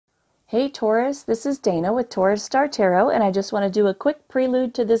Hey Taurus, this is Dana with Taurus Star Tarot, and I just want to do a quick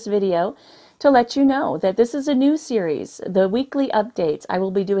prelude to this video to let you know that this is a new series. The weekly updates, I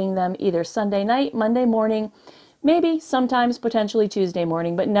will be doing them either Sunday night, Monday morning, maybe sometimes potentially Tuesday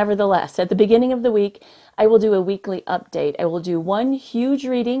morning, but nevertheless, at the beginning of the week, I will do a weekly update. I will do one huge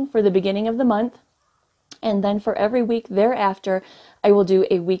reading for the beginning of the month, and then for every week thereafter, I will do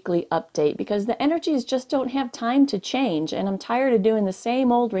a weekly update because the energies just don't have time to change. And I'm tired of doing the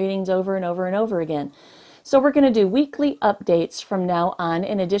same old readings over and over and over again. So we're going to do weekly updates from now on,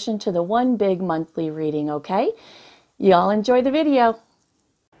 in addition to the one big monthly reading, okay? Y'all enjoy the video.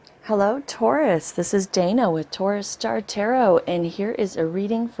 Hello Taurus, this is Dana with Taurus Star Tarot, and here is a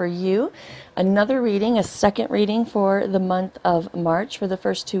reading for you. Another reading, a second reading for the month of March, for the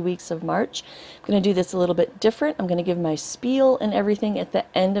first 2 weeks of March. I'm going to do this a little bit different. I'm going to give my spiel and everything at the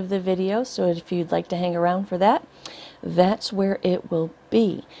end of the video, so if you'd like to hang around for that, that's where it will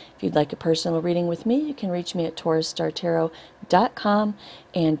be. If you'd like a personal reading with me, you can reach me at taurusstartarot.com,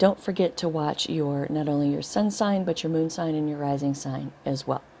 and don't forget to watch not only your sun sign, but your moon sign and your rising sign as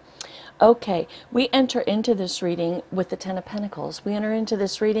well. Okay, we enter into this reading with the Ten of Pentacles. We enter into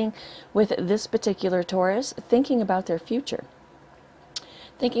this reading with this particular Taurus thinking about their future.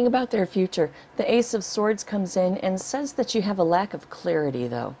 Thinking about their future. The Ace of Swords comes in and says that you have a lack of clarity,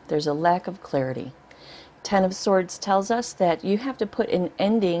 though. There's a lack of clarity. Ten of Swords tells us that you have to put an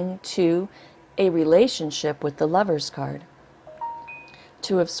ending to a relationship with the Lover's card.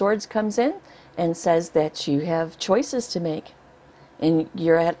 Two of Swords comes in and says that you have choices to make. And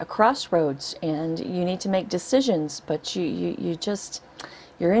you're at a crossroads and you need to make decisions, but you're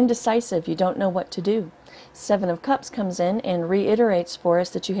indecisive. You don't know what to do. Seven of Cups comes in and reiterates for us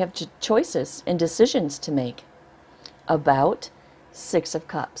that you have choices and decisions to make about Six of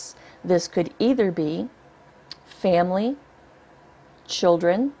Cups. This could either be family,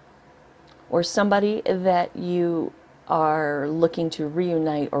 children, or somebody that you are looking to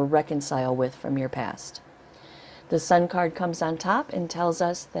reunite or reconcile with from your past. The Sun card comes on top and tells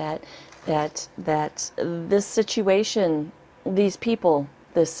us that this situation, these people,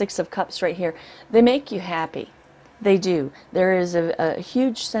 the Six of Cups right here, they make you happy. They do. There is a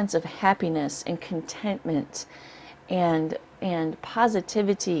huge sense of happiness and contentment and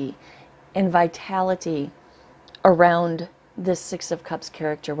positivity and vitality around this Six of Cups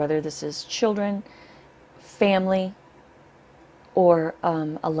character, whether this is children, family, or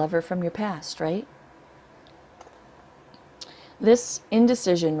a lover from your past, right? This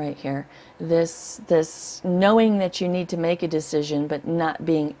indecision right here, this knowing that you need to make a decision but not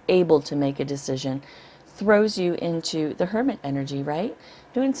being able to make a decision, throws you into the Hermit energy, right?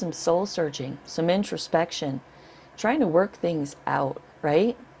 Doing some soul searching, some introspection, trying to work things out,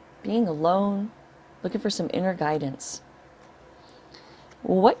 right? Being alone, looking for some inner guidance.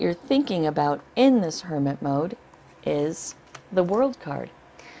 What you're thinking about in this Hermit mode is the World card.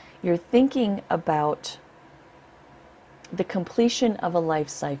 You're thinking about the completion of a life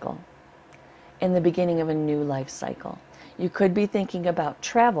cycle and the beginning of a new life cycle. You could be thinking about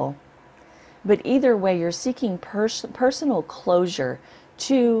travel, but either way, you're seeking personal closure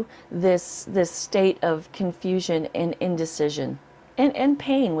to this state of confusion and indecision and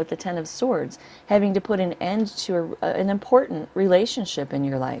pain with the Ten of Swords, having to put an end to an important relationship in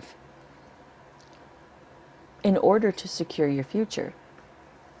your life in order to secure your future.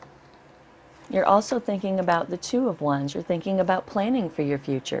 You're also thinking about the Two of Wands. You're thinking about planning for your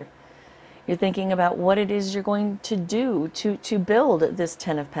future. You're thinking about what it is you're going to do to build this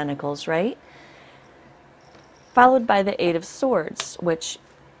Ten of Pentacles, right? Followed by the Eight of Swords, which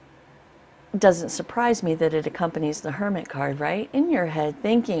doesn't surprise me that it accompanies the Hermit card, right? In your head,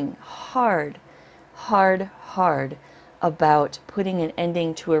 thinking hard about putting an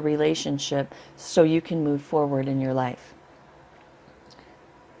ending to a relationship so you can move forward in your life.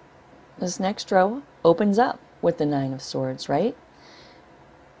 This next row opens up with the Nine of Swords, right?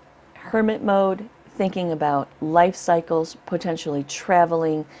 Hermit mode, thinking about life cycles, potentially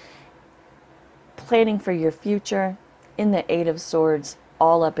traveling, planning for your future. In the Eight of Swords,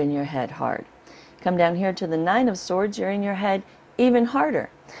 all up in your head hard. Come down here to the Nine of Swords, you're in your head even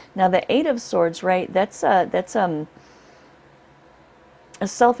harder. Now the Eight of Swords, right, that's a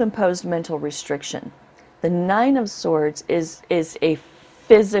self-imposed mental restriction. The Nine of Swords is a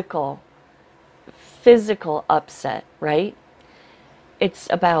physical upset, right? It's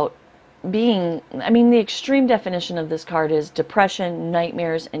about being, the extreme definition of this card is depression,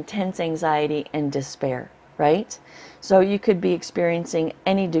 nightmares, intense anxiety, and despair, right? So you could be experiencing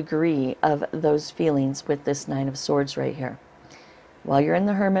any degree of those feelings with this Nine of Swords right here. While you're in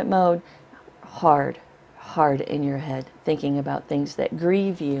the Hermit mode, hard in your head, thinking about things that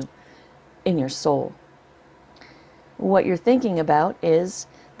grieve you, in your soul. What you're thinking about is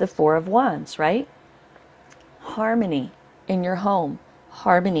the Four of Wands, right? Harmony in your home,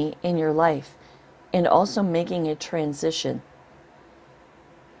 harmony in your life, and also making a transition.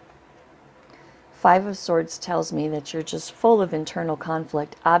 Five of Swords tells me that you're just full of internal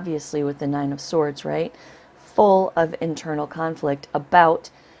conflict, obviously with the Nine of Swords, right? Full of internal conflict about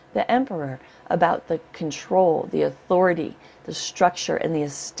the Emperor, about the control, the authority, the structure, and the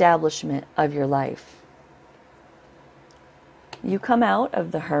establishment of your life. You come out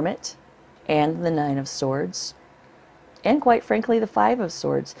of the Hermit and the Nine of Swords, and quite frankly, the Five of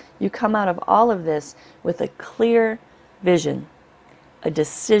Swords. You come out of all of this with a clear vision, a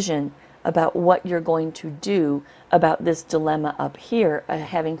decision about what you're going to do about this dilemma up here,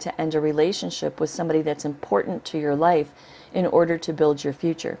 having to end a relationship with somebody that's important to your life in order to build your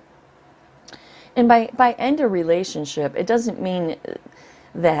future. And by end a relationship, it doesn't mean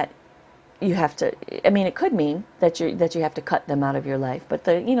that you have to, I mean, it could mean that you have to cut them out of your life, but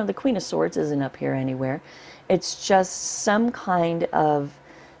the Queen of Swords isn't up here anywhere. It's just some kind of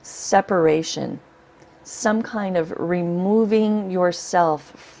separation, some kind of removing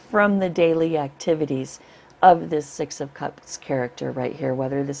yourself from the daily activities of this Six of Cups character right here,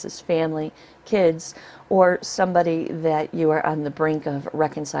 whether this is family, kids, or somebody that you are on the brink of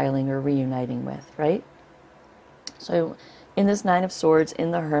reconciling or reuniting with, right? So in this Nine of Swords,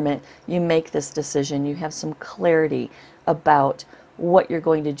 in the Hermit, you make this decision. You have some clarity about what you're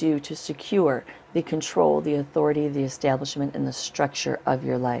going to do to secure the control, the authority, the establishment, and the structure of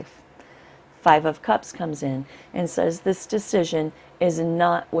your life. Five of Cups comes in and says this decision is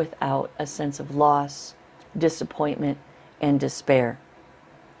not without a sense of loss, disappointment, and despair.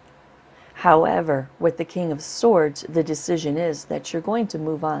 However, with the King of Swords, the decision is that you're going to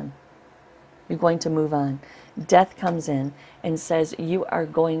move on. You're going to move on. Death comes in and says you are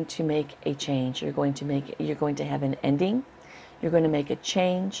going to make a change. You're going to have an ending. You're going to make a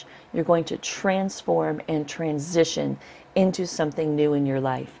change. You're going to transform and transition into something new in your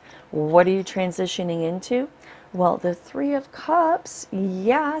life. What are you transitioning into? Well, the Three of Cups,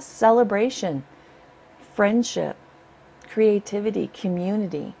 yeah, celebration, friendship, creativity,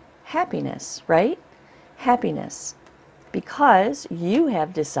 community, happiness, right? Happiness. Because you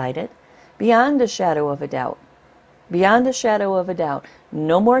have decided beyond a shadow of a doubt,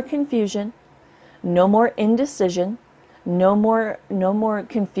 no more confusion, no more indecision, no more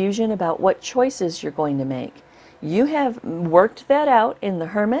confusion about what choices you're going to make. You have worked that out in the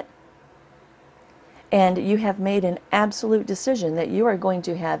Hermit, and you have made an absolute decision that you are going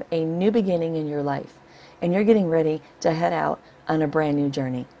to have a new beginning in your life, and you're getting ready to head out on a brand new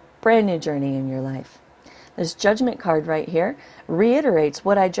journey in your life. This Judgment card right here reiterates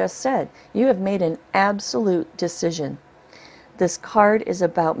what I just said. You have made an absolute decision. This card is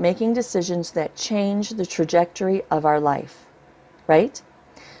about making decisions that change the trajectory of our life, right?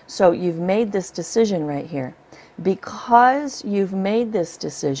 So you've made this decision right here. Because you've made this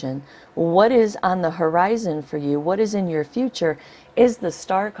decision, what is on the horizon for you, what is in your future, is the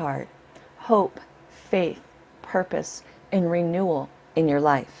Star card. Hope, faith, purpose, and renewal in your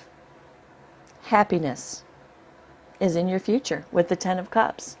life. Happiness is in your future with the Ten of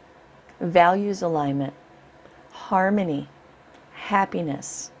Cups. Values alignment, harmony,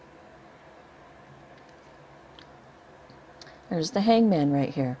 happiness. There's the Hangman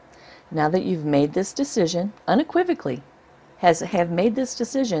right here. Now that you've made this decision, unequivocally, have made this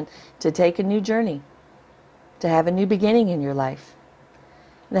decision to take a new journey, to have a new beginning in your life.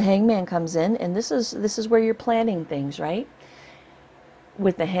 The Hangman comes in, and this is where you're planning things, right?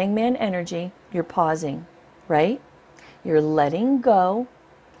 With the Hangman energy, you're pausing, right? You're letting go,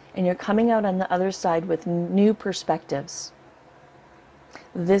 and you're coming out on the other side with new perspectives.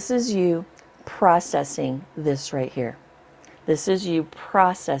 This is you processing this right here. This is you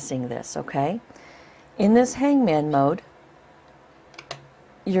processing this, okay? In this Hangman mode,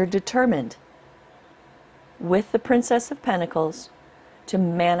 you're determined with the Princess of Pentacles to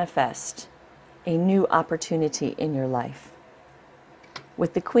manifest a new opportunity in your life.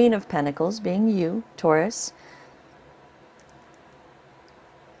 With the Queen of Pentacles being you, Taurus,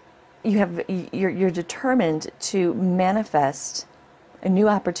 you're determined to manifest a new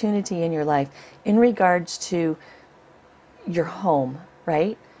opportunity in your life in regards to your home,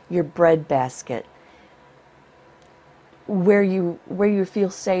 right? Your breadbasket, where you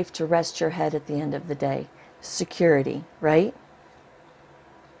feel safe to rest your head at the end of the day. Security, right?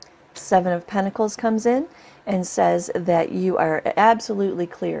 Seven of Pentacles comes in and says that you are absolutely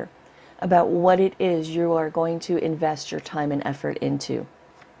clear about what it is you are going to invest your time and effort into.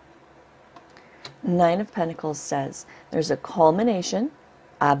 Nine of Pentacles says there's a culmination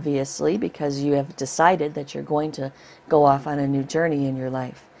obviously, because you have decided that you're going to go off on a new journey in your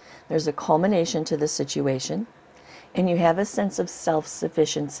life. There's a culmination to the situation, and you have a sense of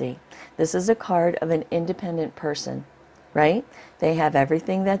self-sufficiency. This is a card of an independent person, right? They have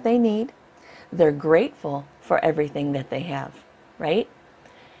everything that they need. They're grateful for everything that they have, right?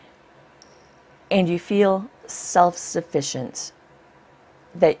 And you feel self-sufficient,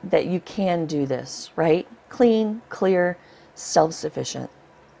 that you can do this, right? Clean, clear, self-sufficient.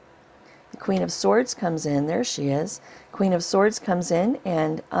 The Queen of Swords comes in. There she is. Queen of Swords comes in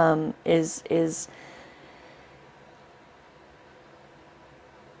and is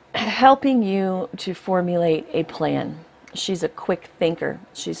helping you to formulate a plan. She's a quick thinker.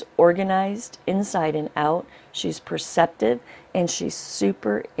 She's organized inside and out. She's perceptive, and she's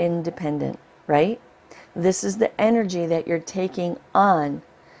super independent, right? This is the energy that you're taking on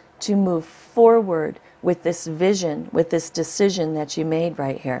to move forward with this vision, with this decision that you made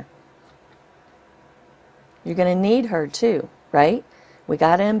right here. You're going to need her too, right? We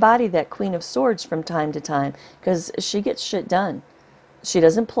got to embody that Queen of Swords from time to time, because she gets shit done. She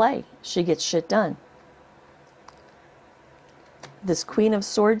doesn't play. She gets shit done. This Queen of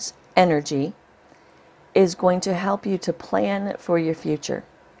Swords energy is going to help you to plan for your future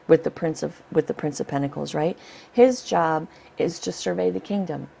with the Prince of Pentacles, right? His job is to survey the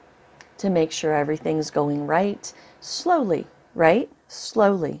kingdom, to make sure everything's going right, slowly, right?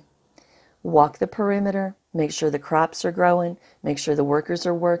 Slowly. Walk the perimeter, make sure the crops are growing, make sure the workers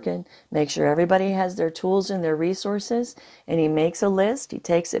are working, make sure everybody has their tools and their resources, and he makes a list, he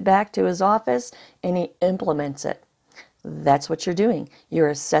takes it back to his office, and he implements it. That's what you're doing. You're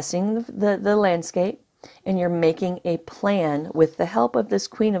assessing the landscape, and you're making a plan with the help of this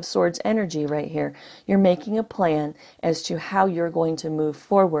Queen of Swords energy right here. You're making a plan as to how you're going to move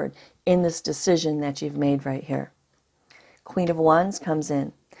forward in this decision that you've made right here. Queen of Wands comes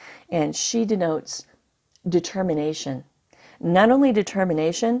in, and she denotes determination. Not only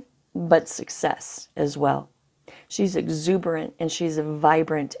determination, but success as well. She's exuberant, and she's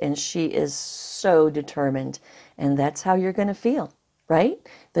vibrant, and she is so determined. And that's how you're going to feel, right?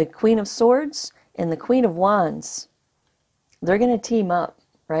 The Queen of Swords and the Queen of Wands, they're going to team up,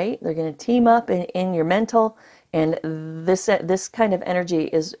 right? They're going to team up in your mental, and this kind of energy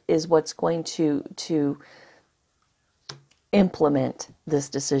is what's going to implement this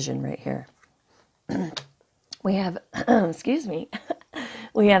decision right here. We have, excuse me,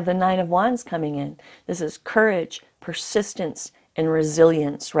 we have the Nine of Wands coming in. This is courage, persistence, and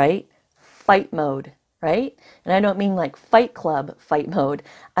resilience, right? Fight mode, right? And I don't mean like Fight Club fight mode.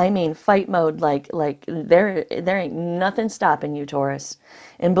 I mean fight mode like there ain't nothing stopping you, Taurus.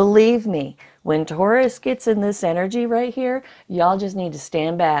 And believe me, when Taurus gets in this energy right here, y'all just need to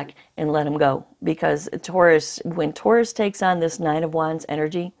stand back and let him go. Because when Taurus takes on this Nine of Wands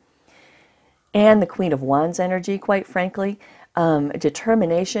energy, and the Queen of Wands energy, quite frankly,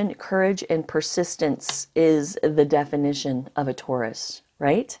 determination, courage, and persistence is the definition of a Taurus,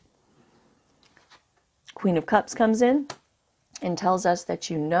 right? Queen of Cups comes in and tells us that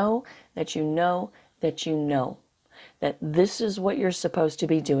you know, that you know, that you know, that this is what you're supposed to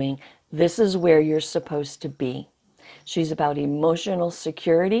be doing. This is where you're supposed to be. She's about emotional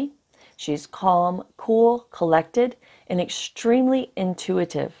security. She's calm, cool, collected, and extremely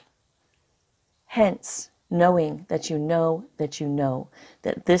intuitive. Hence, knowing that you know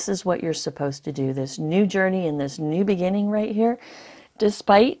that this is what you're supposed to do, this new journey and this new beginning right here,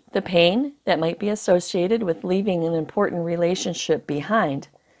 despite the pain that might be associated with leaving an important relationship behind.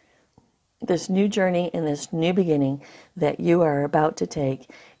 This new journey and this new beginning that you are about to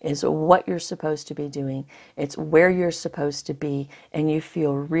take is what you're supposed to be doing. It's where you're supposed to be, and you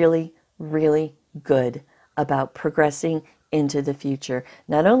feel really, really good about progressing into the future.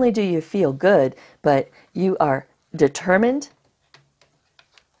 Not only do you feel good, but you are determined,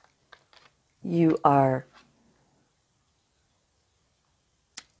 you are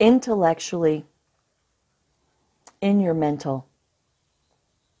intellectually, in your mental,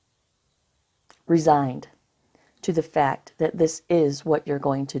 resigned to the fact that this is what you're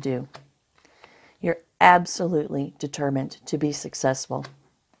going to do. You're absolutely determined to be successful.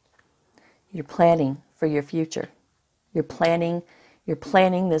 You're planning for your future. You're planning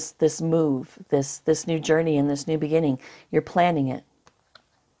this move, this new journey and this new beginning. You're planning it.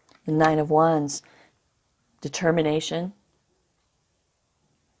 The Nine of Wands, determination.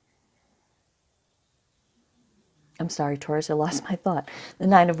 I'm sorry, Taurus, I lost my thought. The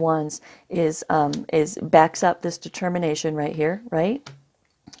Nine of Wands is backs up this determination right here, right?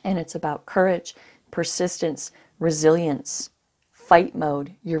 And it's about courage, persistence, resilience, fight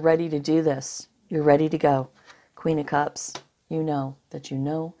mode. You're ready to do this. You're ready to go. Queen of Cups, you know that you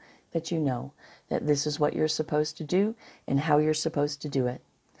know that you know that this is what you're supposed to do and how you're supposed to do it.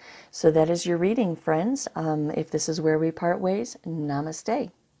 So that is your reading, friends. If this is where we part ways,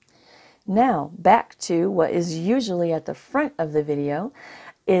 namaste. Now, back to what is usually at the front of the video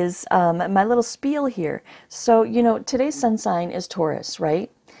is my little spiel here. So, you know, today's sun sign is Taurus,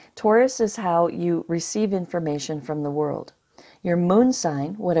 right? Taurus is how you receive information from the world. Your moon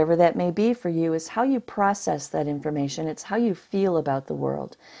sign, whatever that may be for you, is how you process that information. It's how you feel about the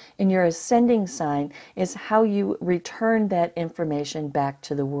world. And your ascending sign is how you return that information back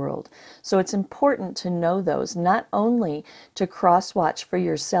to the world. So it's important to know those, not only to cross-watch for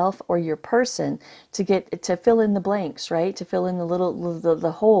yourself or your person to fill in the blanks, right? To fill in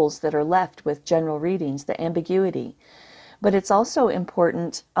the holes that are left with general readings, the ambiguity. But it's also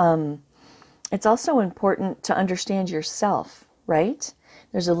important to understand yourself, right?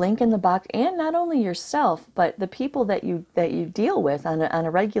 There's a link in the box, and not only yourself, but the people that you deal with on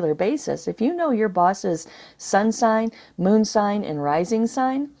a regular basis. If you know your boss's sun sign, moon sign, and rising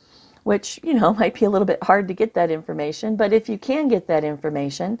sign, which, you know, might be a little bit hard to get that information, but if you can get that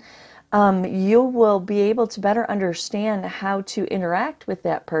information, you will be able to better understand how to interact with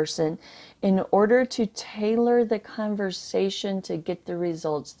that person in order to tailor the conversation to get the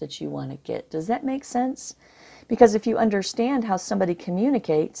results that you want to get. Does that make sense? Because if you understand how somebody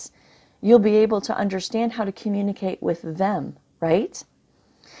communicates, you'll be able to understand how to communicate with them, right?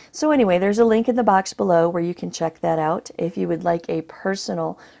 So anyway, there's a link in the box below where you can check that out. If you would like a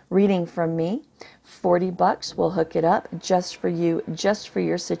personal reading from me, $40, we'll hook it up just for you, just for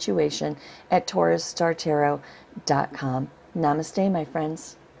your situation at TaurusStarTarot.com. Namaste, my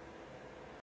friends.